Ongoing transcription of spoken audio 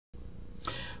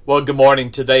Well, good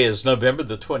morning. Today is November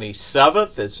the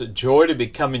 27th. It's a joy to be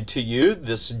coming to you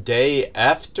this day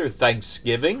after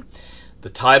Thanksgiving. The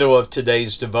title of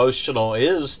today's devotional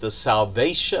is The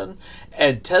Salvation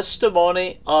and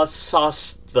Testimony of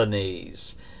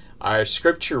Sosthenes. Our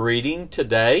scripture reading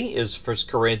today is 1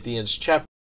 Corinthians chapter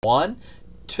 1,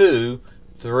 2,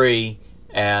 3,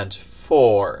 and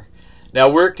 4. Now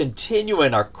we're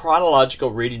continuing our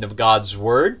chronological reading of God's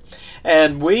Word,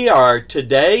 and we are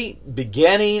today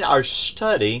beginning our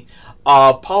study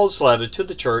of Paul's letter to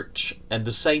the church and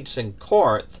the saints in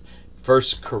Corinth, 1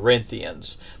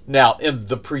 Corinthians. Now, in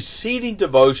the preceding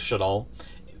devotional,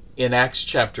 in Acts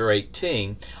chapter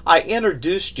 18, I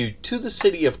introduced you to the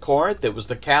city of Corinth. It was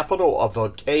the capital of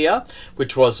Achaia,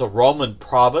 which was a Roman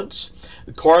province.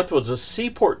 Corinth was a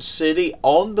seaport city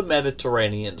on the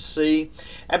Mediterranean Sea,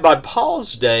 and by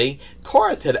Paul's day,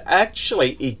 Corinth had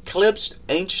actually eclipsed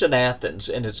ancient Athens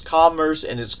in its commerce,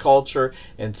 in its culture,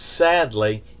 and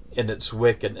sadly, in its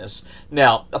wickedness.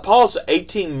 Now, Paul's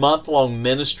 18-month-long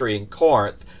ministry in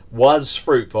Corinth was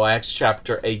fruitful. Acts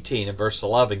chapter 18 and verse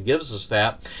 11 gives us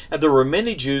that. And there were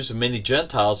many Jews and many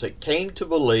Gentiles that came to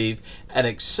believe and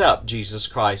accept Jesus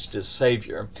Christ as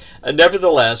Savior. And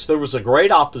nevertheless, there was a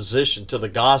great opposition to the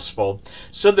gospel,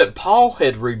 so that Paul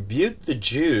had rebuked the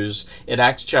Jews in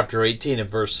Acts chapter 18 and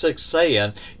verse 6,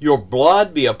 saying, "Your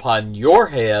blood be upon your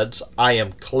heads, I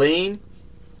am clean.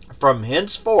 From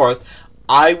henceforth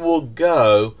I will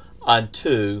go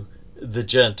unto the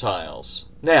Gentiles."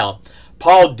 Now,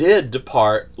 Paul did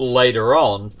depart later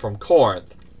on from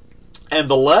Corinth, and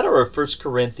the letter of 1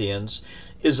 Corinthians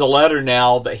is a letter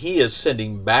now that he is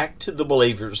sending back to the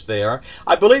believers there.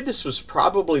 I believe this was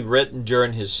probably written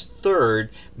during his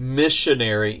third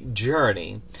missionary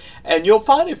journey. And you'll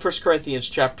find in 1 Corinthians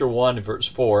chapter 1 and verse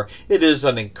 4, it is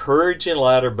an encouraging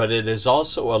letter, but it is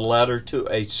also a letter to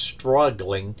a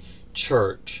struggling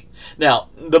church. Now,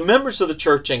 the members of the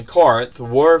church in Corinth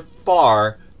were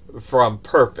far from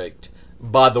perfect,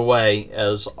 by the way,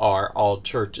 as are all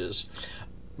churches.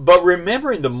 But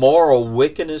remembering the moral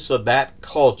wickedness of that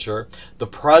culture, the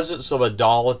presence of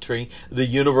idolatry, the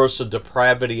universal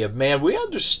depravity of man, we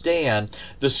understand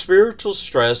the spiritual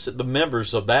stress that the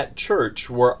members of that church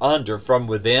were under from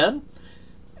within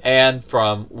and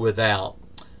from without.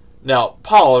 Now,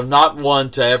 Paul, not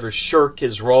one to ever shirk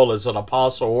his role as an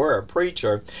apostle or a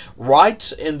preacher,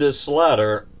 writes in this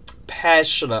letter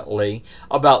passionately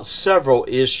about several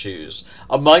issues.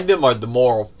 Among them are the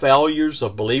moral failures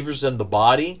of believers in the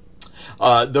body.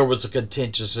 There was a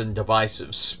contentious and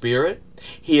divisive spirit.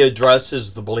 He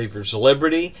addresses the believer's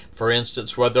liberty, for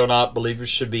instance, whether or not believers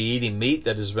should be eating meat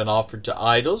that has been offered to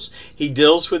idols. He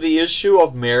deals with the issue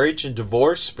of marriage and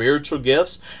divorce, spiritual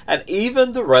gifts, and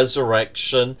even the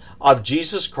resurrection of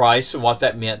Jesus Christ and what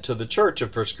that meant to the church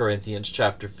of 1 Corinthians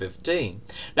chapter 15.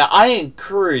 Now, I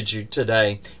encourage you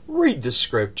today, read the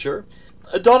scripture.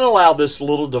 Don't allow this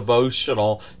little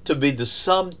devotional to be the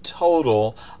sum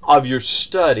total of your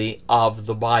study of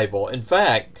the Bible. In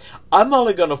fact, I'm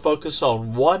only going to focus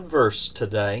on one verse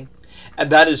today, and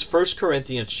that is 1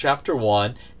 Corinthians chapter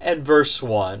 1 and verse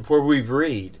 1, where we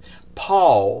read,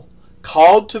 "Paul,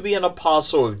 called to be an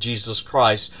apostle of Jesus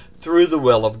Christ through the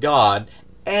will of God,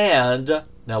 and,"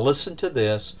 now listen to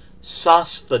this,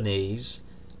 "Sosthenes,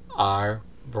 our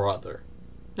brother."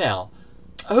 Now,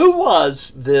 who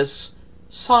was this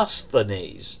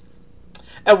Sosthenes?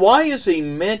 And why is he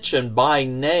mentioned by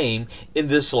name in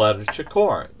this letter to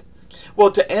Corinth?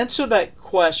 Well, to answer that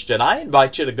question, I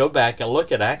invite you to go back and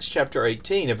look at Acts chapter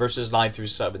 18 and verses 9 through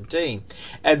 17.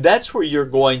 And that's where you're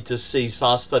going to see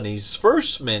Sosthenes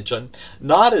first mentioned,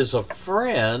 not as a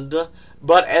friend,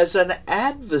 but as an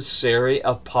adversary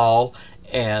of Paul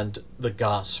and the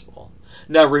gospel.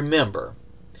 Now remember,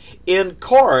 in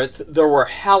Corinth, there were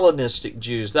Hellenistic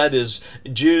Jews, that is,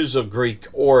 Jews of Greek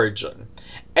origin.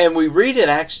 And we read in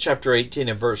Acts chapter 18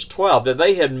 and verse 12 that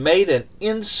they had made an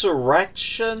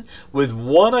insurrection with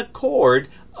one accord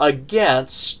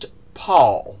against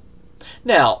Paul.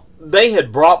 Now, they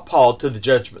had brought Paul to the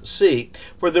judgment seat,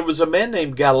 where there was a man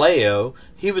named Gallio.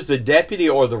 He was the deputy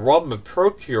or the Roman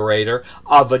procurator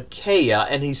of Achaia,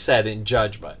 and he sat in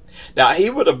judgment. Now, he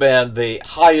would have been the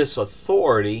highest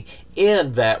authority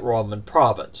in that Roman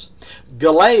province.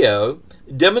 Gallio,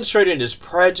 demonstrating his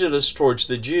prejudice towards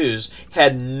the Jews,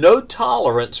 had no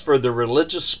tolerance for the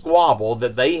religious squabble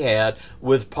that they had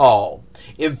with Paul.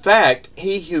 In fact,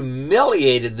 he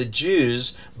humiliated the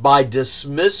Jews by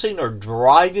dismissing or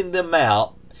driving them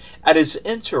out. And it's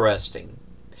interesting,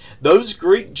 those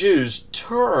Greek Jews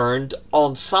turned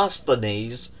on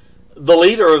Sosthenes the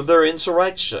leader of their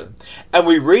insurrection. And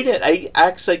we read in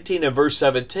Acts 18 and verse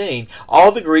 17,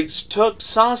 all the Greeks took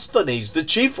Sosthenes, the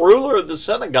chief ruler of the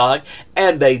synagogue,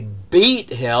 and they beat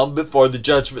him before the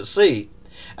judgment seat.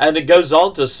 And it goes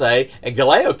on to say, and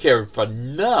Gallio cared for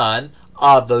none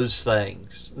of those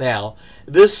things. Now,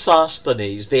 this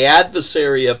Sosthenes, the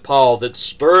adversary of Paul that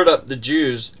stirred up the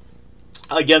Jews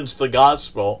against the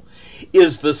gospel,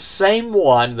 is the same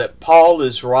one that Paul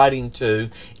is writing to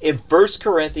in 1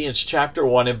 Corinthians chapter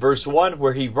 1 and verse 1,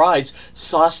 where he writes,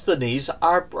 Sosthenes,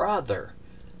 our brother.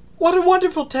 What a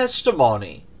wonderful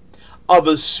testimony of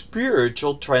a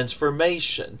spiritual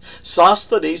transformation.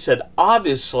 Sosthenes had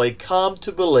obviously come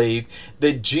to believe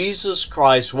that Jesus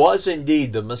Christ was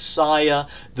indeed the Messiah,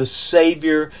 the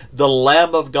Savior, the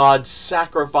Lamb of God,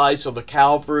 sacrificed on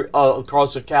the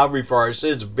cross of Calvary for our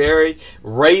sins, buried,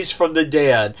 raised from the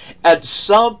dead. At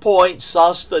some point,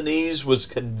 Sosthenes was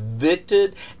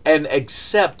convicted and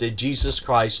accepted Jesus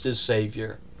Christ as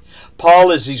Savior.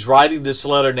 Paul, as he's writing this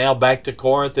letter now back to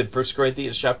Corinth in 1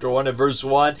 Corinthians chapter 1 and verse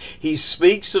 1, he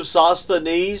speaks of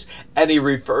Sosthenes and he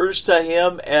refers to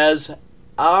him as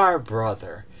our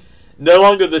brother. No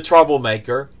longer the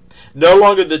troublemaker, no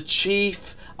longer the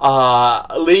chief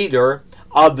leader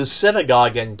of the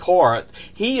synagogue in Corinth.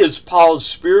 He is Paul's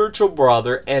spiritual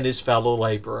brother and his fellow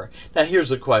laborer. Now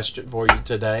here's a question for you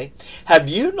today. Have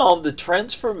you known the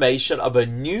transformation of a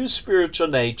new spiritual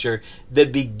nature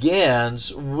that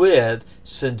begins with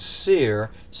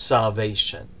sincere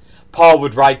salvation? Paul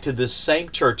would write to this same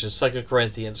church in 2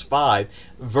 Corinthians 5,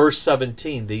 verse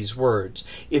 17, these words,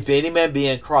 If any man be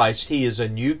in Christ, he is a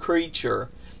new creature.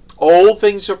 Old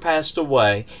things are passed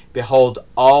away. Behold,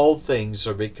 all things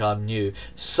are become new.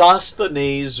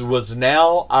 Sosthenes was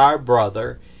now our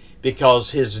brother because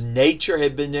his nature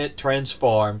had been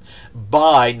transformed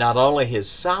by not only his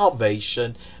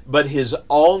salvation, but his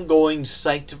ongoing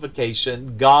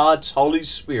sanctification, God's Holy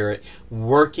Spirit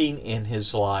working in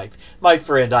his life. My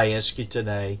friend, I ask you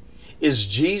today, is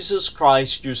Jesus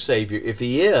Christ your Savior? If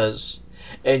He is,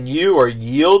 and you are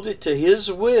yielded to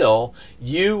His will,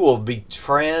 you will be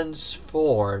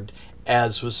transformed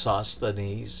as with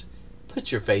Sosthenes.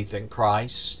 Put your faith in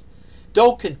Christ.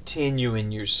 Don't continue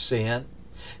in your sin.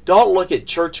 Don't look at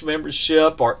church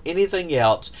membership or anything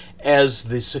else as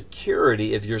the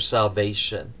security of your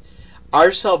salvation.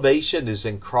 Our salvation is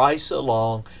in Christ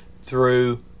alone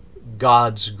through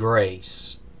God's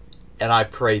grace. And I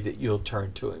pray that you'll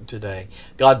turn to Him today.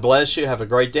 God bless you. Have a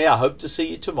great day. I hope to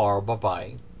see you tomorrow.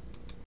 Bye-bye.